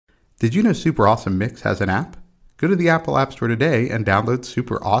Did you know Super Awesome Mix has an app? Go to the Apple App Store today and download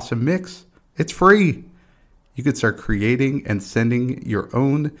Super Awesome Mix. It's free. You could start creating and sending your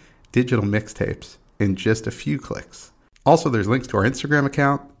own digital mixtapes in just a few clicks. Also, there's links to our Instagram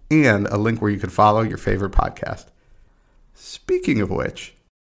account and a link where you can follow your favorite podcast. Speaking of which,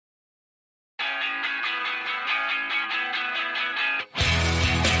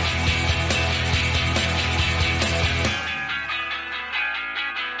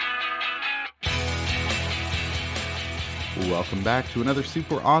 welcome back to another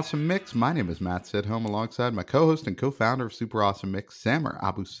Super Awesome Mix. My name is Matt Sidholm, alongside my co-host and co-founder of Super Awesome Mix, Samer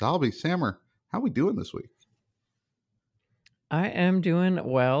Abu Salbi. Samer, how are we doing this week? I am doing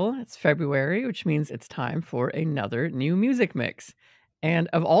well. It's February, which means it's time for another new music mix. And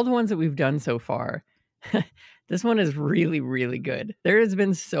of all the ones that we've done so far, this one is really, really good. There has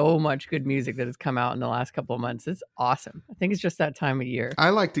been so much good music that has come out in the last couple of months. It's awesome. I think it's just that time of year. I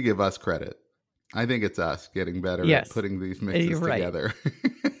like to give us credit. I think it's us getting better at putting these mixes together.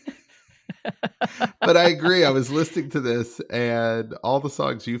 But I agree. I was listening to this and all the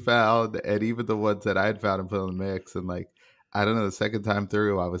songs you found and even the ones that I had found and put on the mix. And like, I don't know, the second time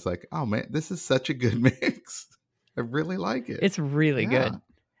through, I was like, oh man, this is such a good mix. I really like it. It's really good.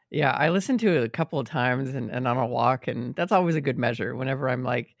 Yeah, I listened to it a couple of times and on a walk. And that's always a good measure whenever I'm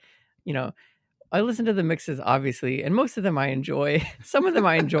like, you know, I listen to the mixes, obviously, and most of them I enjoy. Some of them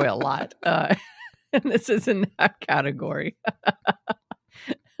I enjoy a lot. And this is in that category.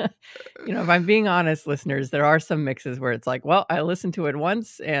 If I'm being honest, listeners, there are some mixes where it's like, well, I listened to it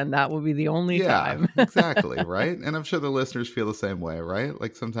once and that will be the only time. Exactly, right? And I'm sure the listeners feel the same way, right?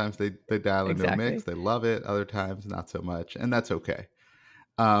 Like sometimes they dial into a mix, they love it, other times not so much, and that's okay.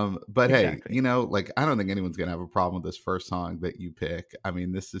 But hey, like I don't think anyone's going to have a problem with this first song that you pick. I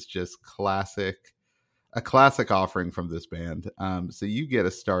mean, this is just a classic offering from this band. So you get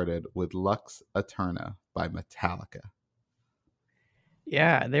us started with Lux Eterna by Metallica.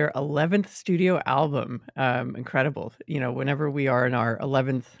 Yeah, their 11th studio album. Incredible. Whenever we are in our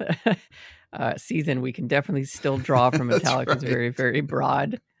 11th season, we can definitely still draw from Metallica's very, very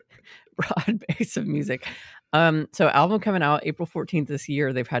broad base of music. So album coming out April 14th this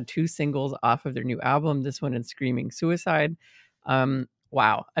year. They've had 2 singles off of their new album, this one and Screaming Suicide.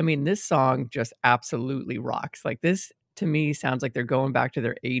 Wow. I mean, this song just absolutely rocks. Like this, to me, sounds like they're going back to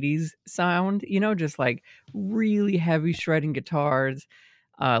their 80s sound, just like really heavy shredding guitars,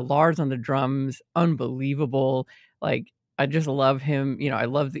 Lars on the drums, unbelievable. Like, I just love him. I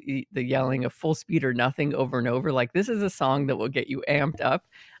love the yelling of full speed or nothing over and over. Like, this is a song that will get you amped up.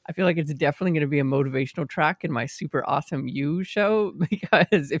 I feel like it's definitely going to be a motivational track in my Super Awesome You show,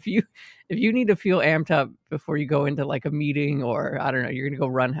 because if you need to feel amped up before you go into like a meeting or I don't know, you're going to go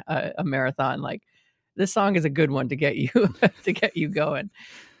run a marathon, like this song is a good one to get you going.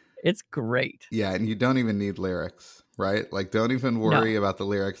 It's great. Yeah, and you don't even need lyrics, right? Like don't even worry about the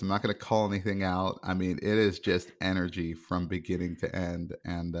lyrics. I'm not going to call anything out. I mean, it is just energy from beginning to end,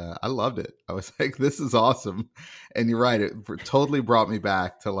 and I loved it. I was like, this is awesome. And you're right, it totally brought me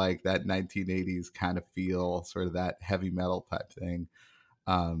back to like that 1980s kind of feel, sort of that heavy metal type thing.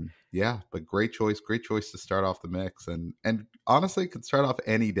 But great choice to start off the mix, and honestly could start off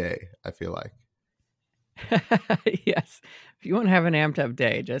any day, I feel like. Yes, if you want to have an amped up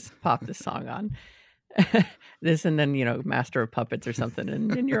day, just pop this song on. This and then Master of Puppets or something,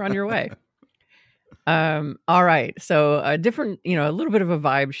 and you're on your way. All right, so a different, a little bit of a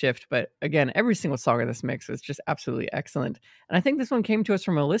vibe shift, but again, every single song in this mix was just absolutely excellent. And I think this one came to us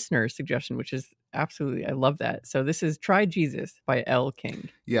from a listener suggestion, which is absolutely, I love that. So this is Try Jesus by Elle King.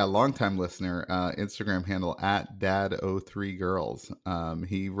 Yeah, longtime listener, Instagram handle at dad03girls.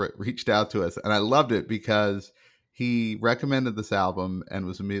 He reached out to us, and I loved it because he recommended this album and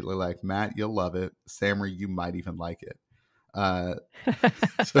was immediately like, Matt, you'll love it. Samer, you might even like it.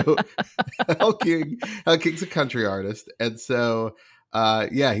 So Elle King's a country artist, and so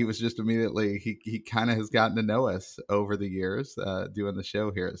he was just immediately he kind of has gotten to know us over the years doing the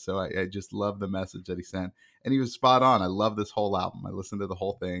show here, so I just love the message that he sent, and he was spot on. I love this whole album. I listened to the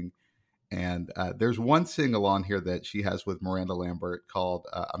whole thing, and there's one single on here that she has with Miranda Lambert called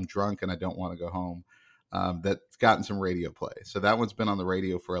I'm Drunk and I Don't Want to Go Home, that's gotten some radio play, so that one's been on the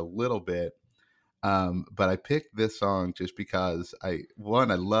radio for a little bit. But I picked this song just because I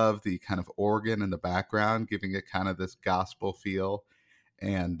love the kind of organ in the background, giving it kind of this gospel feel.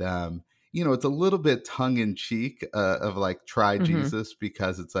 And, it's a little bit tongue in cheek, of like, try Jesus,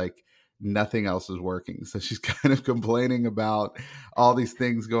 because it's like nothing else is working. So she's kind of complaining about all these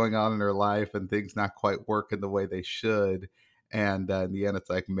things going on in her life and things not quite working the way they should. And in the end, it's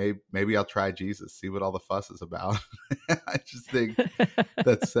like, maybe I'll try Jesus, see what all the fuss is about. I just think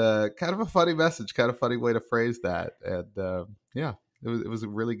that's kind of a funny message, kind of funny way to phrase that. And yeah, it was a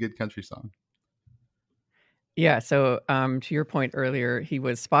really good country song. Yeah, so, to your point earlier, he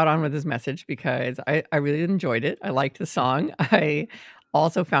was spot on with his message because I really enjoyed it. I liked the song. I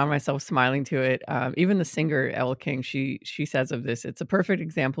also found myself smiling to it. Even the singer, Elle King, she says of this, "It's a perfect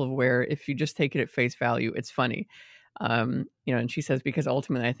example of where if you just take it at face value, it's funny." And she says, "Because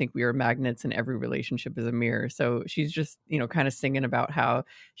ultimately, I think we are magnets and every relationship is a mirror." So she's just, kind of singing about how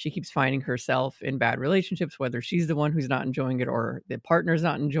she keeps finding herself in bad relationships, whether she's the one who's not enjoying it or the partner's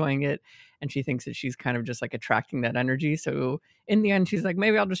not enjoying it, and she thinks that she's kind of just like attracting that energy. So in the end, she's like,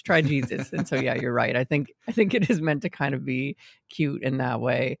 maybe I'll just try Jesus. And so yeah, you're right. I think it is meant to kind of be cute in that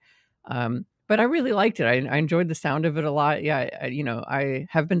way. But I really liked it. I enjoyed the sound of it a lot. Yeah, I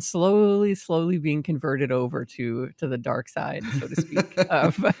have been slowly being converted over to the dark side, so to speak,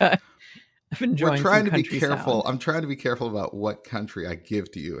 of We're enjoying some trying to be country careful. sound. I'm trying to be careful about what country I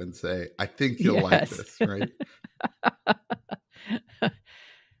give to you and say, I think you'll like Yes. this, right?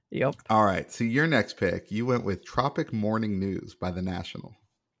 Yep. All right. So your next pick, you went with Tropic Morning News by The National.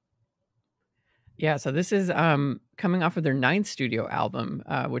 Yeah, so this is coming off of their ninth studio album,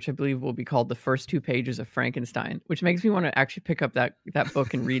 which I believe will be called "The First Two Pages of Frankenstein," which makes me want to actually pick up that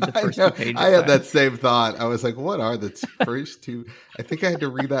book and read the I first know. two pages. I had that same thought. I was like, what are the first two? I think I had to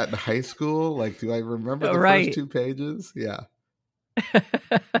read that in high school. Like, do I remember the first Right. two pages? Yeah.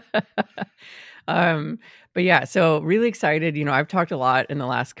 um, but yeah, so really excited. I've talked a lot in the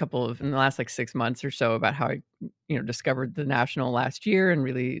last like 6 months or so about how I, discovered the National last year and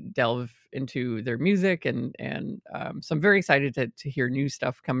really delve into their music and so I'm very excited to hear new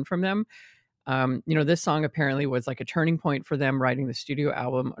stuff coming from them. This song apparently was like a turning point for them writing the studio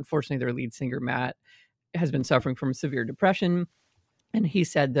album. Unfortunately, their lead singer Matt has been suffering from severe depression, and he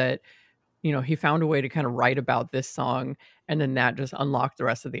said that he found a way to kind of write about this song, and then that just unlocked the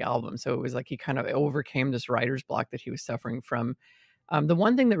rest of the album. So it was like he kind of overcame this writer's block that he was suffering from. The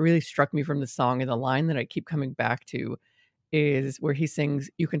one thing that really struck me from the song, and the line that I keep coming back to, is where he sings,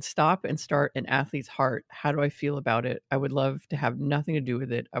 "You can stop and start an athlete's heart. How do I feel about it? I would love to have nothing to do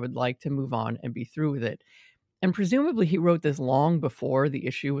with it. I would like to move on and be through with it." And presumably he wrote this long before the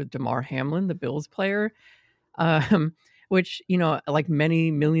issue with Damar Hamlin, the Bills player, um, which, like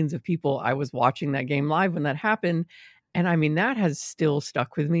many millions of people, I was watching that game live when that happened. And I mean, that has still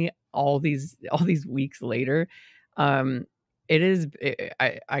stuck with me all these weeks later. Um,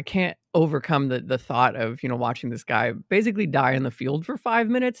 I can't overcome the thought of, watching this guy basically die in the field for 5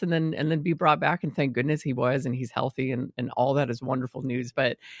 minutes and then be brought back, and thank goodness he was, and he's healthy, and all that is wonderful news.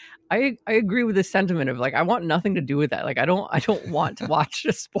 But I agree with the sentiment of like, I want nothing to do with that. Like, I don't want to watch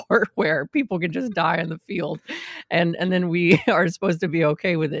a sport where people can just die in the field, and then we are supposed to be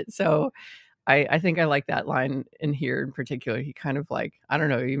okay with it. So I think I like that line in here in particular. He kind of like, I don't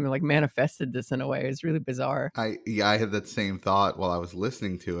know, even like manifested this in a way. It's really bizarre. I had that same thought while I was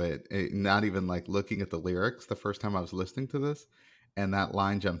listening to it, not even like looking at the lyrics the first time I was listening to this, and that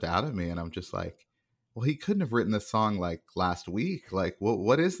line jumped out at me, and I'm just like, well, he couldn't have written this song like last week. Like,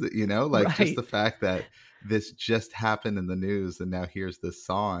 what is the, like just Right. the fact that this just happened in the news, and now here's this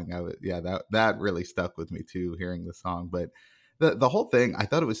song. That really stuck with me too, hearing the song. But the whole thing, I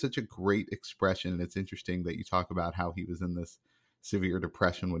thought it was such a great expression, and it's interesting that you talk about how he was in this severe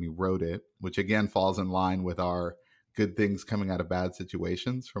depression when he wrote it, which again falls in line with our good things coming out of bad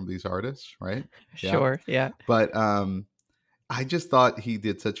situations from these artists, right? Yeah. Sure. Yeah. But I just thought he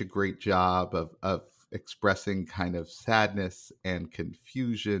did such a great job of expressing kind of sadness and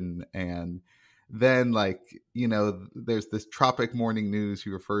confusion. And then, like, there's this tropic morning news he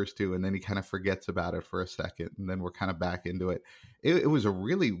refers to, and then he kind of forgets about it for a second, and then we're kind of back into it. It was a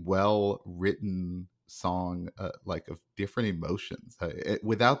really well written song, like of different emotions,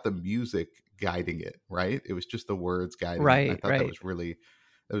 without the music guiding it, right? It was just the words guiding it. And I Right. thought Right. that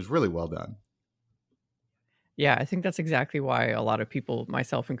was really well done. Yeah, I think that's exactly why a lot of people,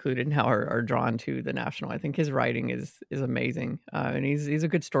 myself included, now are drawn to the National. I think his writing is amazing, and he's a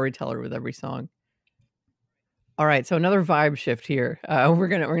good storyteller with every song. All right, so another vibe shift here. We're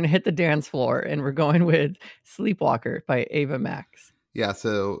gonna hit the dance floor, and we're going with "Sleepwalker" by Ava Max. Yeah,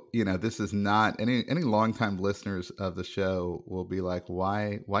 so this is not any longtime listeners of the show will be like,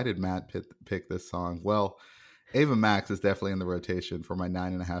 why did Matt pick this song? Well, Ava Max is definitely in the rotation for my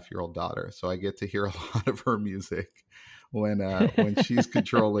 9.5-year-old daughter, so I get to hear a lot of her music when she's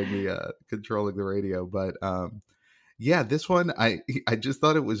controlling the radio. But yeah, this one I just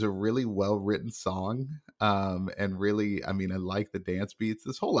thought it was a really well written song, and really, I mean, I like the dance beats.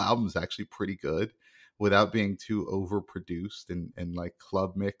 This whole album is actually pretty good without being too overproduced and like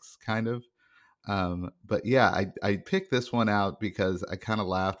club mix kind of. But yeah, I picked this one out because I kind of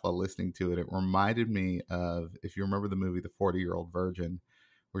laughed while listening to it. It reminded me of, if you remember the movie The 40-Year-Old Virgin,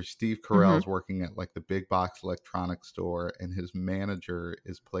 where Steve Mhm. Carell's working at like the big box electronics store and his manager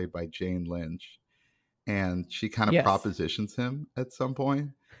is played by Jane Lynch, and she kind of Yes. propositions him at some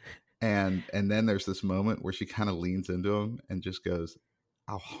point, and then there's this moment where she kind of leans into him and just goes,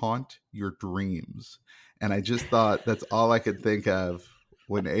 "I'll haunt your dreams." And I just thought that's all I could think of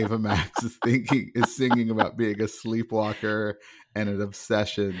when Ava Max is singing about being a sleepwalker and an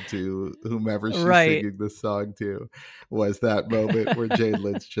obsession to whomever she's Right. singing this song to, was that moment where Jane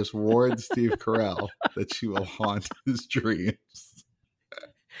Lynch just warned Steve Carell that she will haunt his dreams.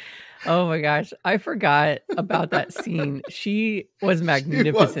 Oh my gosh, I forgot about that scene. She was She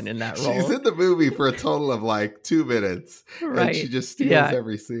magnificent was. in that She's role. in the movie for a total of like 2 minutes, and she Right. just steals Yeah.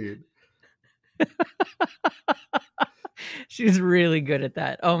 every scene. She's really good at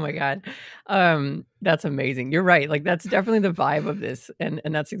that. Oh my god. That's amazing. You're right. Like that's definitely the vibe of this. And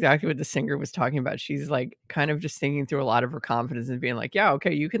that's exactly what the singer was talking about. She's like kind of just singing through a lot of her confidence and being like, "Yeah,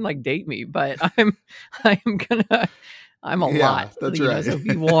 okay, you can like date me, but I'm a lot, Yeah, that's you know, right. so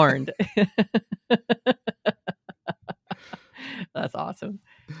be warned." That's awesome.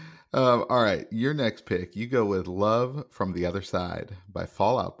 All right, your next pick. You go with "Love from the Other Side" by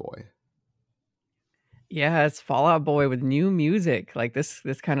Fall Out Boy. Yeah, it's Fall Out Boy with new music. Like this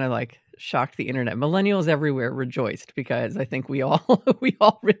kind of like shocked the internet. Millennials everywhere rejoiced because I think we all we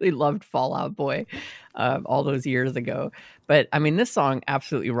all really loved Fall Out Boy all those years ago. But I mean, this song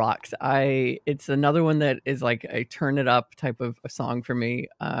absolutely rocks. It's another one that is like a turn it up type of a song for me.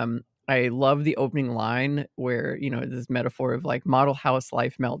 I love the opening line where, you know, this metaphor of like model house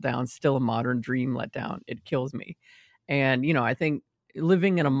life meltdown, still a modern dream let down. It kills me. And, you know, I think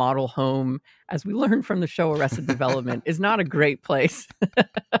living in a model home, as we learned from the show Arrested Development, is not a great place.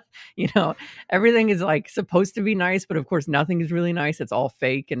 You know, everything is like supposed to be nice, but of course nothing is really nice. It's all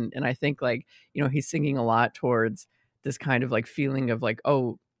fake. And I think like, you know, he's singing a lot towards this kind of like feeling of like,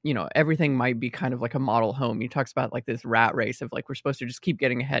 oh, you know, everything might be kind of like a model home. He talks about like this rat race of like we're supposed to just keep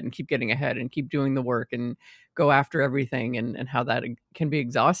getting ahead and keep getting ahead and keep doing the work and go after everything, and how that can be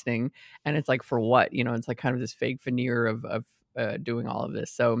exhausting. And it's like for what? You know, it's like kind of this fake veneer of doing all of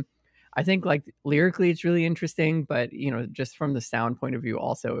this. So I think like lyrically it's really interesting, but you know, just from the sound point of view,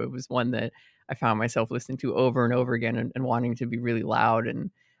 also it was one that I found myself listening to over and over again and wanting to be really loud.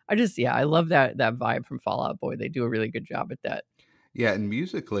 And I just, yeah, I love that vibe from Fall Out Boy. They do a really good job at that. Yeah, and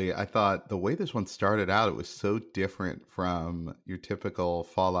musically, I thought the way this one started out, it was so different from your typical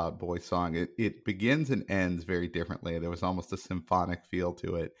Fall Out Boy song. It begins and ends very differently. There was almost a symphonic feel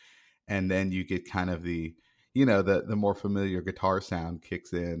to it, and then you get kind of the, you know, the more familiar guitar sound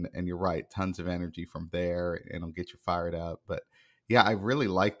kicks in, and you're right, tons of energy from there, and it'll get you fired up. But yeah, I really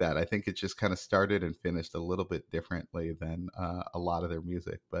like that. I think it just kind of started and finished a little bit differently than a lot of their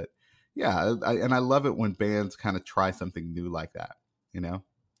music. But yeah, and I love it when bands kind of try something new like that, you know?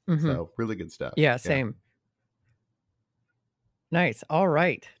 Hmm. So really good stuff. Yeah, Yeah. same. Nice. All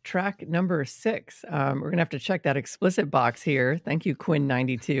right. Track number 6. We're going to have to check that explicit box here. Thank you,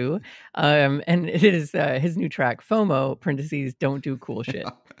 Quinn92. And it is his new track, FOMO, parentheses, don't do cool shit.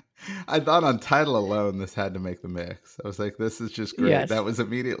 I thought on title alone, this had to make the mix. I was like, this is just great. Yes. That was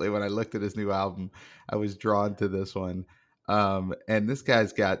immediately when I looked at his new album, I was drawn to this one. And this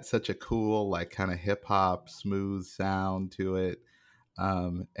guy's got such a cool, like kind of hip hop, smooth sound to it.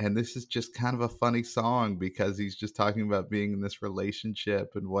 And this is just kind of a funny song because he's just talking about being in this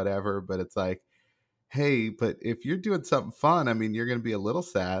relationship and whatever. But it's like, hey, but if you're doing something fun, I mean, you're going to be a little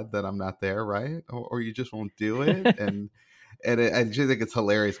sad that I'm not there, right? Or you just won't do it. I just think it's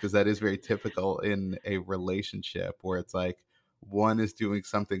hilarious because that is very typical in a relationship where it's like one is doing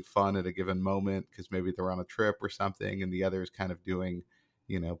something fun at a given moment because maybe they're on a trip or something, and the other is kind of doing,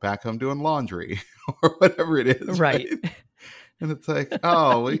 you know, back home doing laundry or whatever it is, right? Right. And it's like,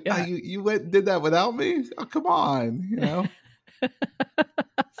 oh, well, Yeah. you went and did that without me? Oh, come on, you know.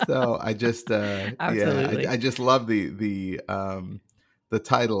 So I just, yeah, Absolutely. I just love the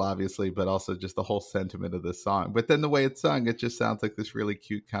title, obviously, but also just the whole sentiment of this song. But then the way it's sung, it just sounds like this really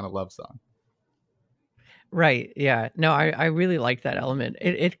cute kind of love song. Right. Yeah. No, I really like that element.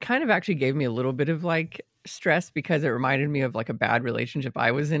 It kind of actually gave me a little bit of like stress because it reminded me of like a bad relationship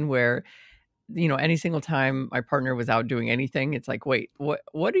I was in where, you know, any single time my partner was out doing anything, it's like, wait, what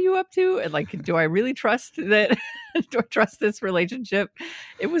are you up to? And like, do I really trust that? Do I trust this relationship?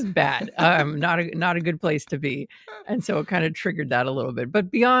 It was bad. Not a good place to be. And so it kind of triggered that a little bit. But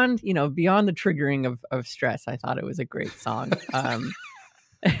beyond, you know, beyond the triggering of stress, I thought it was a great song.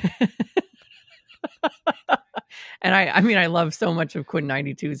 And I mean, I love so much of Quinn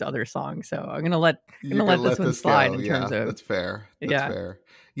 92's other songs, so I'm gonna let You're gonna this let one this slide go. in terms Yeah, of that's fair. That's yeah. fair.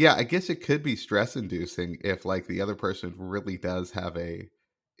 Yeah, I guess it could be stress inducing if like the other person really does have a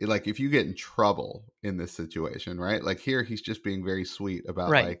like if you get in trouble in this situation, right? Like here he's just being very sweet about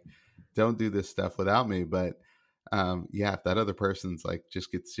Right. like don't do this stuff without me, but yeah, if that other person's like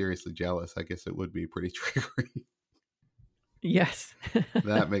just gets seriously jealous, I guess it would be pretty triggering. Yes.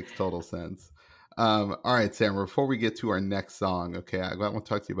 That makes total sense. All right, Sam. Before we get to our next song, okay, I want to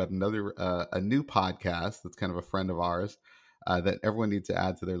talk to you about another a new podcast that's kind of a friend of ours that everyone needs to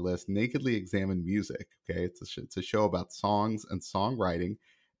add to their list. Nakedly Examine Music. Okay, it's a show about songs and songwriting.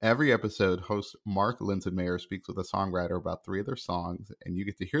 Every episode, host Mark Linsenmayer speaks with a songwriter about 3 of their songs, and you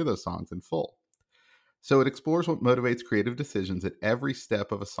get to hear those songs in full. So it explores what motivates creative decisions at every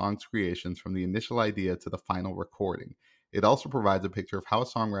step of a song's creations, from the initial idea to the final recording. It also provides a picture of how a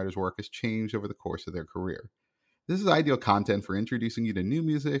songwriter's work has changed over the course of their career. This is ideal content for introducing you to new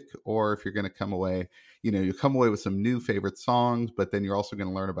music, or if you're going to come away, you come away with some new favorite songs, but then you're also going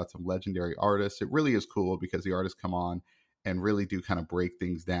to learn about some legendary artists. It really is cool because the artists come on and really do kind of break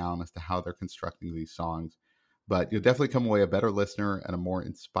things down as to how they're constructing these songs. But you'll definitely come away a better listener and a more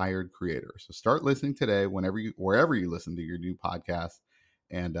inspired creator. So start listening today, wherever you listen to your new podcast,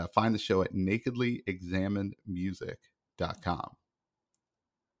 and find the show at nakedlyexaminedmusic.com.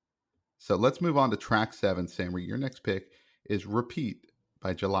 So let's move on to track 7, Sam, where your next pick is Repeat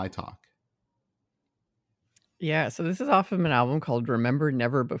by July Talk. Yeah, so this is off of an album called Remember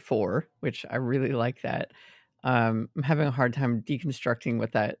Never Before, which I really like that. I'm having a hard time deconstructing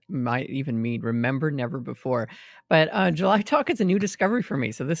what that might even mean. Remember Never Before. But July Talk is a new discovery for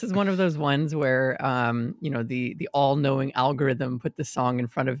me. So this is one of those ones where the all-knowing algorithm put the song in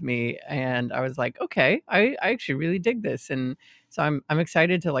front of me and I was like, okay, I actually really dig this. And so I'm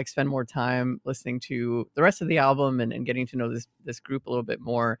excited to like spend more time listening to the rest of the album and getting to know this group a little bit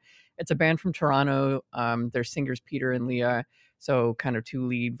more. It's a band from Toronto. Their singers Peter and Leah, so kind of 2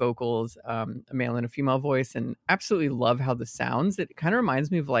 lead vocals, a male and a female voice, and absolutely love how this sounds. It kind of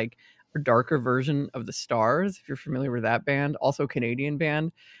reminds me of like a darker version of the Stars, if you're familiar with that band, also a Canadian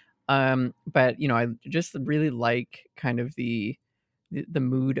band. But I just really like kind of the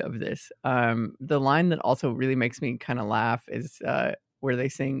mood of this. The line that also really makes me kind of laugh is where they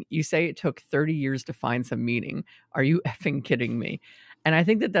sing, "You say it took 30 years to find some meaning. Are you effing kidding me?" And I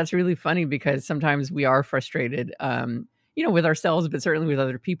think that that's really funny because sometimes we are frustrated, with ourselves, but certainly with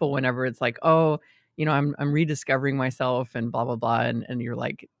other people whenever it's like, oh, I'm rediscovering myself and blah, blah, blah. And you're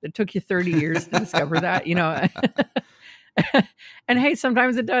like, it took you 30 years to discover that, And hey,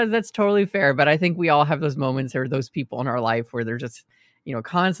 sometimes it does. That's totally fair. But I think we all have those moments or those people in our life where they're just,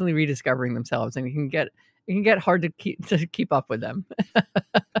 constantly rediscovering themselves, and it can get hard to keep up with them.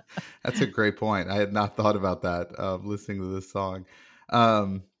 That's a great point. I had not thought about that listening to this song.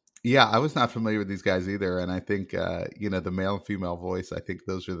 Um, yeah, I was not familiar with these guys either. And I think, the male and female voice, I think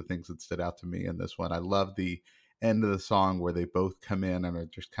those are the things that stood out to me in this one. I love the end of the song where they both come in and are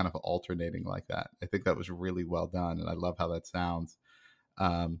just kind of alternating like that. I think that was really well done. And I love how that sounds.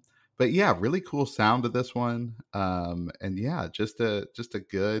 Um, but yeah, really cool sound to this one. And yeah, just a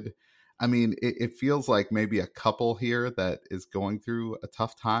good. I mean, it feels like maybe a couple here that is going through a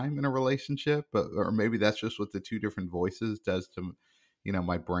tough time in a relationship, but or maybe that's just what the 2 different voices does to,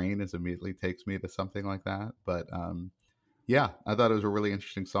 my brain is immediately takes me to something like that. But yeah, I thought it was a really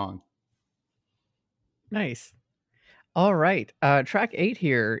interesting song. Nice. All right. Track 8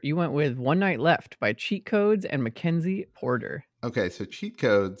 here. You went with One Night Left by Cheat Codes and Mackenzie Porter. Okay, so Cheat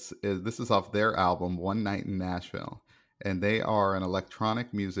Codes this is off their album One Night in Nashville, and they are an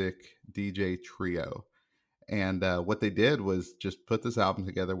electronic music DJ trio. And what they did was just put this album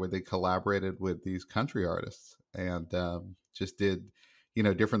together where they collaborated with these country artists and just did,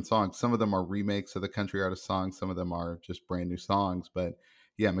 different songs. Some of them are remakes of the country artist songs. Some of them are just brand new songs. But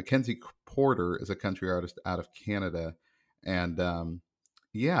yeah, Mackenzie Porter is a country artist out of Canada. And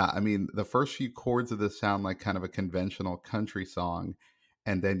yeah, I mean, the first few chords of this sound like kind of a conventional country song.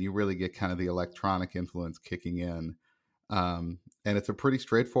 And then you really get kind of the electronic influence kicking in. And it's a pretty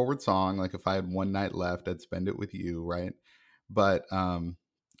straightforward song. Like if I had one night left, I'd spend it with you, right? But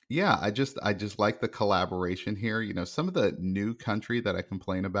yeah, I just like the collaboration here. Some of the new country that I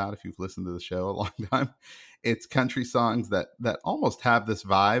complain about, if you've listened to the show a long time, it's country songs that almost have this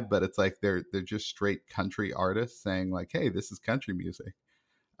vibe, but it's like they're just straight country artists saying like, "Hey, this is country music."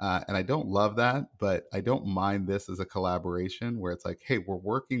 And I don't love that, but I don't mind this as a collaboration where it's like, "Hey, we're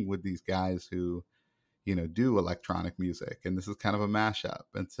working with these guys who do electronic music, and this is kind of a mashup."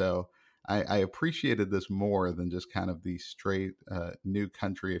 And so I appreciated this more than just kind of the straight new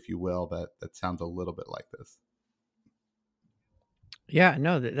country, if you will, that sounds a little bit like this. Yeah,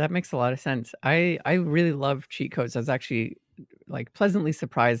 no, that makes a lot of sense. I really love cheat codes. I was actually like pleasantly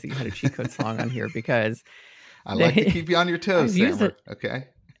surprised that you had a cheat code song on here because I like to they keep you on your toes, I've used Sammer. it. Okay.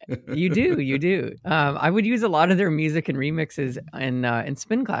 You do, you do. I would use a lot of their music and remixes in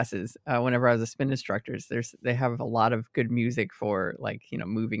spin classes whenever I was a spin instructor. They have a lot of good music for like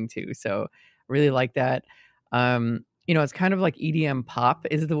moving to. So I really like that. It's kind of like EDM pop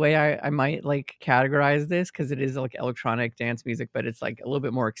is the way I might like categorize this because it is like electronic dance music, but it's like a little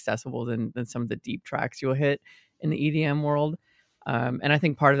bit more accessible than some of the deep tracks you'll hit in the EDM world. And I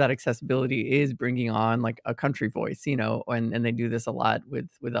think part of that accessibility is bringing on like a country voice, and they do this a lot with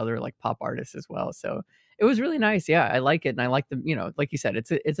other like pop artists as well. So it was really nice. Yeah, I like it, and I like the like you said,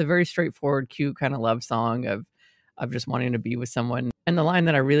 it's a very straightforward, cute kind of love song of just wanting to be with someone. And the line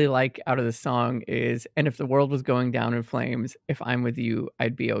that I really like out of the song is, "And if the world was going down in flames, if I'm with you,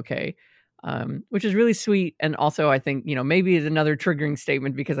 I'd be okay." Which is really sweet. And also, I think, maybe is another triggering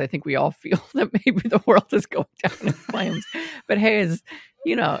statement because I think we all feel that maybe the world is going down in flames. But hey, as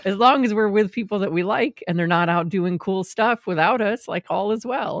long as we're with people that we like and they're not out doing cool stuff without us, like all is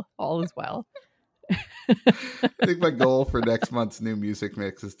well. All is well. I think my goal for next month's new music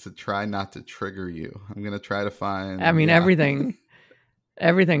mix is to try not to trigger you. I'm going to try to find, I mean, everything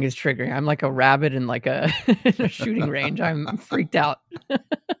is triggering. I'm like a rabbit in like a, in a shooting range. I'm freaked out.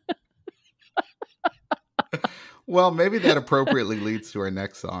 Well, maybe that appropriately leads to our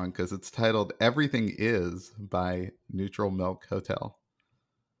next song because it's titled Everything Is by Neutral Milk Hotel.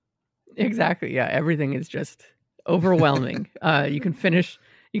 Exactly. Yeah. Everything is just overwhelming. You can finish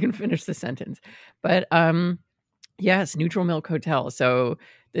the sentence. But yes, Neutral Milk Hotel. So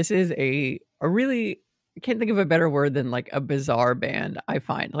this is a really, I can't think of a better word than like a bizarre band, I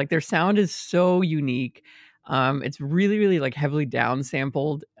find. Like their sound is so unique. It's really, really like heavily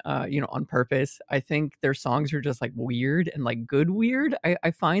downsampled, on purpose. I think their songs are just like weird and like good weird.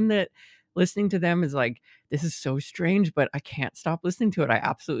 I find that listening to them is like, this is so strange, but I can't stop listening to it. I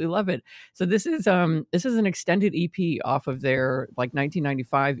absolutely love it. So this is an extended EP off of their like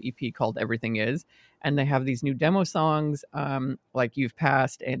 1995 EP called Everything Is, and they have these new demo songs like You've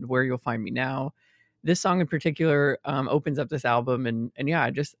Passed and Where You'll Find Me Now. This song in particular opens up this album, and yeah,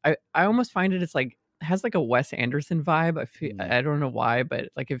 I almost find it's like has like a Wes Anderson vibe. I don't know why, but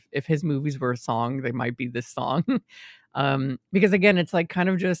like if his movies were a song, they might be this song. Because again, it's like kind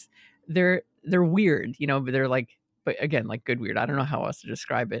of just they're weird, but they're like, but again, like good weird. I don't know how else to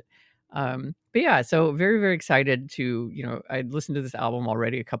describe it. But yeah, so very, very excited to, I'd listened to this album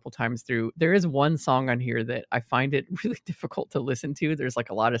already a couple times through. There is one song on here that I find it really difficult to listen to. There's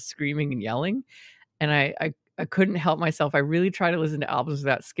like a lot of screaming and yelling, and I couldn't help myself. I really try to listen to albums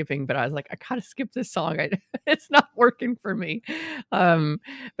without skipping, but I was like, I gotta skip this song. It's not working for me.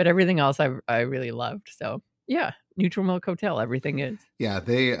 But everything else I really loved. So yeah, Neutral Milk Hotel, Everything Is. Yeah,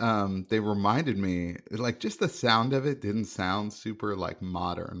 they reminded me like just the sound of it didn't sound super like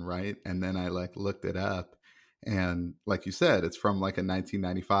modern, right? And then I like looked it up and like you said, it's from like a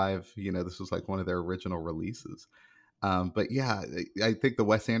 1995, this was like one of their original releases. But yeah, I think the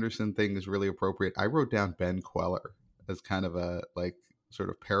Wes Anderson thing is really appropriate. I wrote down Ben Queller as kind of a like sort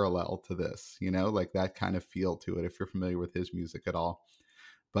of parallel to this, like that kind of feel to it if you're familiar with his music at all.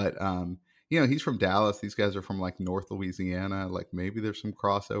 But he's from Dallas. These guys are from like North Louisiana. Like maybe there's some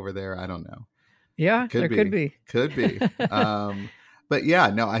crossover there. I don't know. Yeah, there could be. Could be. But yeah,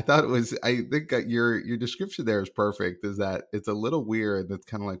 no, I thought it was. I think your description there is perfect. Is that it's a little weird. It's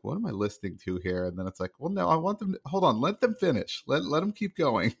kind of like, what am I listening to here? And then it's like, well, no, I want them. Hold on, let them finish. Let them keep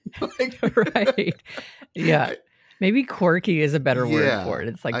going. Like, right? Yeah. Maybe quirky is a better word for it.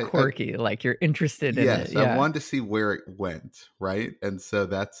 It's like quirky, like you're interested in it. Yeah. I wanted to see where it went, right? And so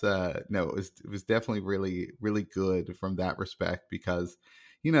that's no, it was definitely really, really good from that respect because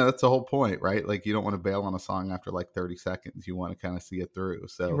that's the whole point, right? Like you don't want to bail on a song after like 30 seconds. You want to kind of see it through.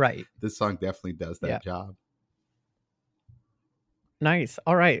 So right. This song definitely does that job. Nice.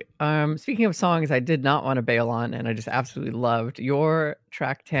 All right. Speaking of songs I did not want to bail on and I just absolutely loved, your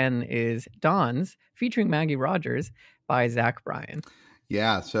track 10 is Dawn's featuring Maggie Rogers by Zach Bryan.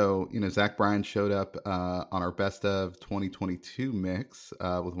 Yeah, so Zach Bryan showed up on our Best of 2022 mix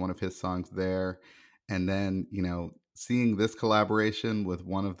with one of his songs there, and then seeing this collaboration with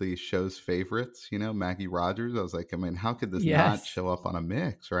one of the show's favorites, Maggie Rogers, I was like, I mean, how could this not show up on a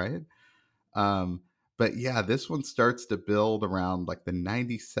mix, right? But yeah, this one starts to build around like the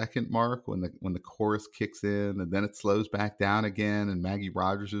 90-second mark when the chorus kicks in, and then it slows back down again, and Maggie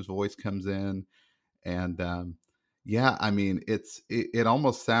Rogers' voice comes in, and Yeah, I mean, it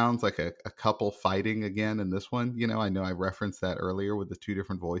almost sounds like a couple fighting again in this one. I know I referenced that earlier with the two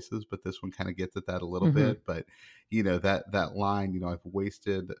different voices, but this one kind of gets at that a little Hmm. bit. But that line, I've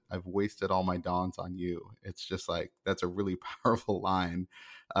wasted all my dawns on you. It's just like that's a really powerful line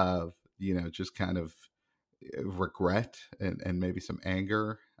of just kind of regret and maybe some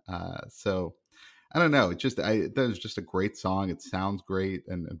anger. So I don't know. That was just a great song. It sounds great,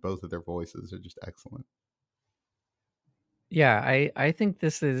 and both of their voices are just excellent. Yeah, I think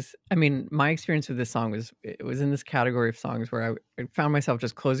this is, I mean, my experience with this song was, it was in this category of songs where I found myself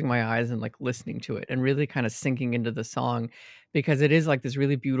just closing my eyes and like listening to it and really kind of sinking into the song, because it is like this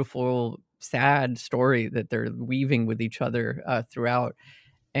really beautiful, sad story that they're weaving with each other throughout.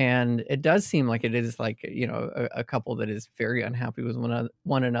 And it does seem like it is like, a couple that is very unhappy with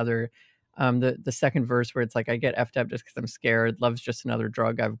one another. The second verse where it's like, I get effed up just because I'm scared. Love's just another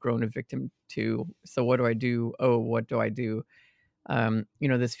drug I've grown a victim to. So what do I do? Oh, what do I do?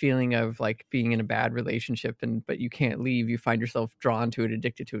 This feeling of like being in a bad relationship, and but you can't leave. You find yourself drawn to it,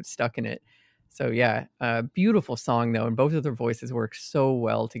 addicted to it, stuck in it. So yeah, beautiful song though, and both of their voices work so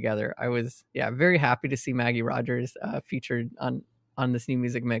well together. I was, yeah, very happy to see Maggie Rogers featured on this new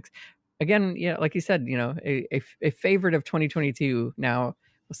music mix. Again, yeah, like you said, a favorite of 2022. Now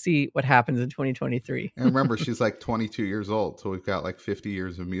we'll see what happens in 2023. And remember, she's like 22 years old, so we've got like 50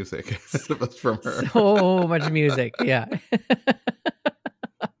 years of music ahead of us from her. So much music, yeah.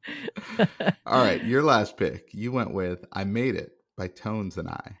 All right, your last pick. You went with "I Made It" by Tones and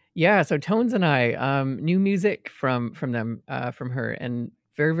I. Yeah, so Tones and I, new music from them, from her, and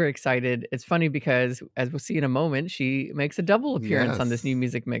very, very excited. It's funny because, as we'll see in a moment, she makes a double appearance on this new Yes.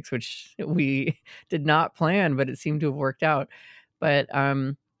 music mix, which we did not plan, but it seemed to have worked out. But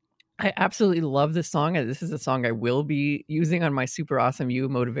I absolutely love this song. This is a song I will be using on my Super Awesome You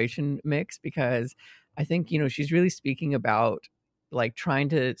motivation mix, because I think, she's really speaking about like trying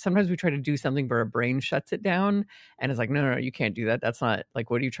to, sometimes we try to do something, but our brain shuts it down and it's like, no, no, no, you can't do that. That's not like,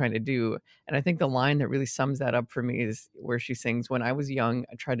 what are you trying to do? And I think the line that really sums that up for me is where she sings, when I was young,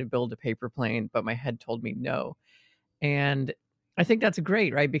 I tried to build a paper plane, but my head told me no. And I think that's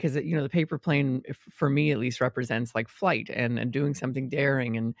great, right? Because the paper plane, for me at least, represents like flight and doing something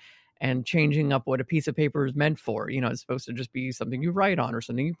daring and changing up what a piece of paper is meant for. It's supposed to just be something you write on or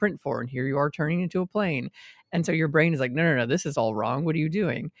something you print for, and here you are turning into a plane. And so your brain is like, no, no, no, this is all wrong. What are you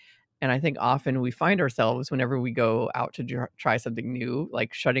doing? And I think often we find ourselves, whenever we go out to try something new,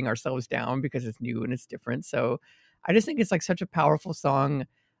 like shutting ourselves down because it's new and it's different. So I just think it's like such a powerful song.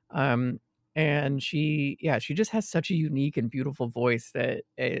 Um, and she just has such a unique and beautiful voice that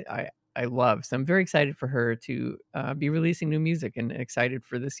I love. So I'm very excited for her to be releasing new music, and excited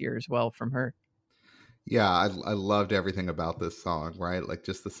for this year as well from her. Yeah, I loved everything about this song, right? Like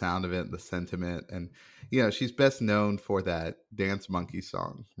just the sound of it, the sentiment. And, she's best known for that Dance Monkey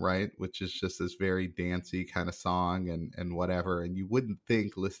song, right? Which is just this very dancey kind of song and whatever. And you wouldn't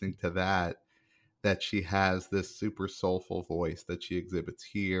think listening to that she has this super soulful voice that she exhibits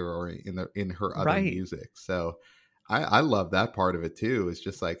here or in her other Right. music. So I love that part of it too. It's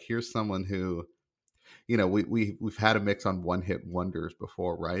just like here's someone who we've had a mix on one hit wonders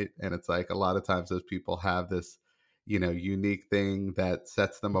before, right? And it's like a lot of times those people have this unique thing that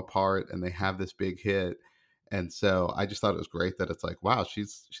sets them apart, and they have this big hit. And so I just thought it was great that it's like, wow,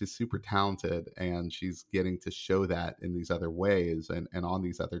 she's super talented, and she's getting to show that in these other ways and on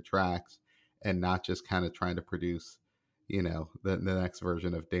these other tracks, and not just kind of trying to produce the next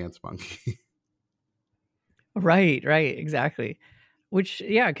version of Dance Monkey. Right, right, exactly. Which,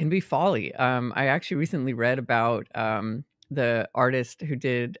 yeah, can be folly. I actually recently read about the artist who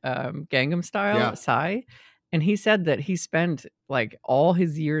did Gangnam Style, Yeah. Psy, and he said that he spent like all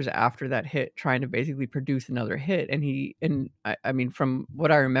his years after that hit trying to basically produce another hit. I mean, from what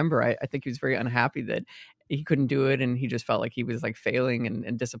I remember, I think he was very unhappy that he couldn't do it, and he just felt like he was like failing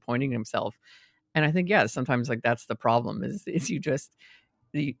and disappointing himself. And I think, yeah, sometimes like that's the problem, is you just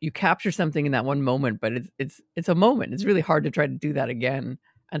you capture something in that one moment, but it's a moment. It's really hard to try to do that again.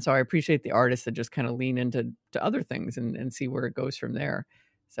 And so I appreciate the artists that just kind of lean into other things and see where it goes from there.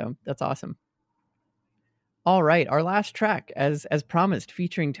 So that's awesome. All right, our last track, as promised,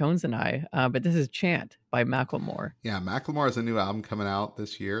 featuring Tones and I, but this is Chant by Macklemore. Yeah, Macklemore has a new album coming out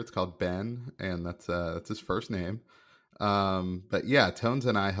this year. It's called Ben, and that's his first name. But yeah, Tones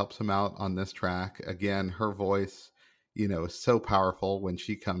and I helps him out on this track. Again, her voice, is so powerful when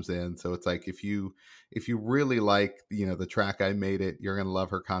she comes in. So it's like if you really like, the track I Made It, you're gonna love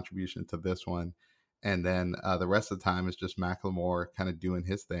her contribution to this one. And then the rest of the time is just Macklemore kind of doing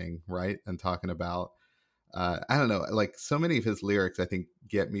his thing, right? And talking about I don't know, like so many of his lyrics I think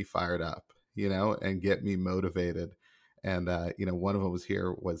get me fired up. and get me motivated. And, one of them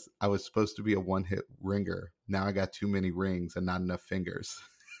was I was supposed to be a one-hit ringer. Now I got too many rings and not enough fingers.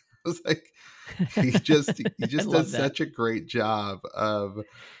 I was like, he just does such a great job of,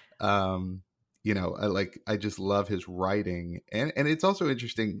 I just love his writing. And it's also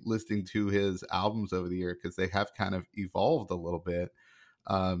interesting listening to his albums over the year, because they have kind of evolved a little bit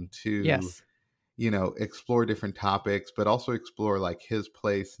to, Yes. explore different topics, but also explore like his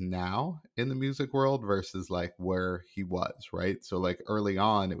place now in the music world versus like where he was, right? So like early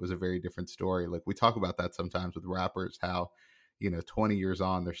on, it was a very different story. Like we talk about that sometimes with rappers, how, 20 years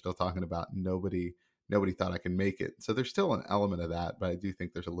on, they're still talking about nobody thought I can make it. So there's still an element of that, but I do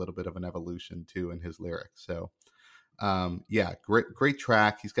think there's a little bit of an evolution too in his lyrics. So great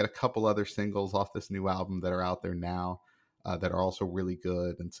track. He's got a couple other singles off this new album that are out there now that are also really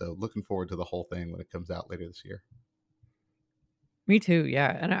good. And so looking forward to the whole thing when it comes out later this year. Me too,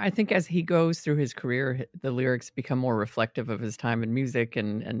 yeah. And I think as he goes through his career, the lyrics become more reflective of his time in music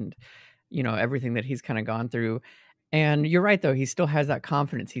and everything that he's kind of gone through. And you're right, though. He still has that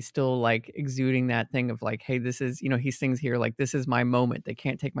confidence. He's still like exuding that thing of like, hey, this is, he sings here like, this is my moment. They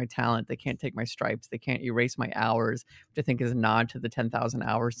can't take my talent. They can't take my stripes. They can't erase my hours, which I think is a nod to the 10,000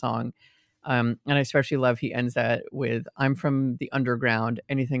 Hours song. And I especially love he ends that with, I'm from the underground.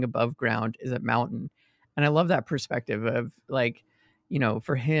 Anything above ground is a mountain. And I love that perspective of like,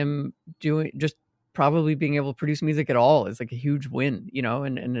 for him doing just probably being able to produce music at all is like a huge win,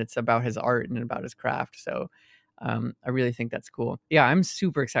 and it's about his art and about his craft. So I really think that's cool. Yeah, I'm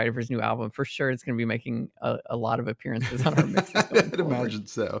super excited for his new album. For sure, it's going to be making a lot of appearances on our mixes going forward. I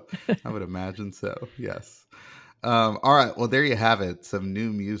would imagine so. Yes. All right. Well, there you have it. Some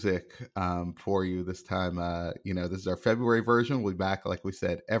new music for you this time. This is our February version. We'll be back, like we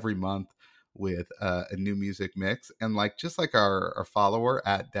said, every month with a new music mix. And just like our follower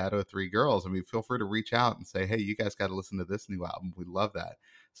at Dado3Girls, feel free to reach out and say, hey, you guys got to listen to this new album. We love that.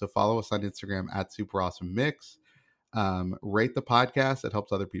 So follow us on Instagram at Super Awesome Mix. Rate the podcast. It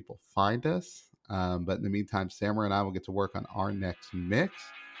helps other people find us. But in the meantime, Samara and I will get to work on our next mix.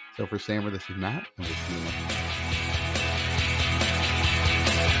 So for Samara, this is Matt, and we'll see you next time.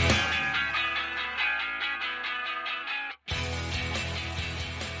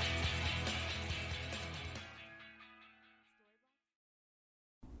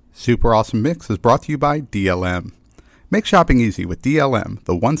 Super Awesome Mix is brought to you by DLM. Make shopping easy with DLM,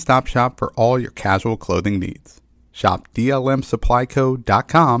 the one-stop shop for all your casual clothing needs. Shop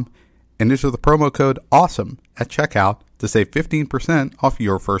DLMsupplyco.com and enter the promo code AWESOME at checkout to save 15% off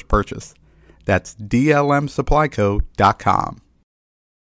your first purchase. That's DLMsupplyco.com.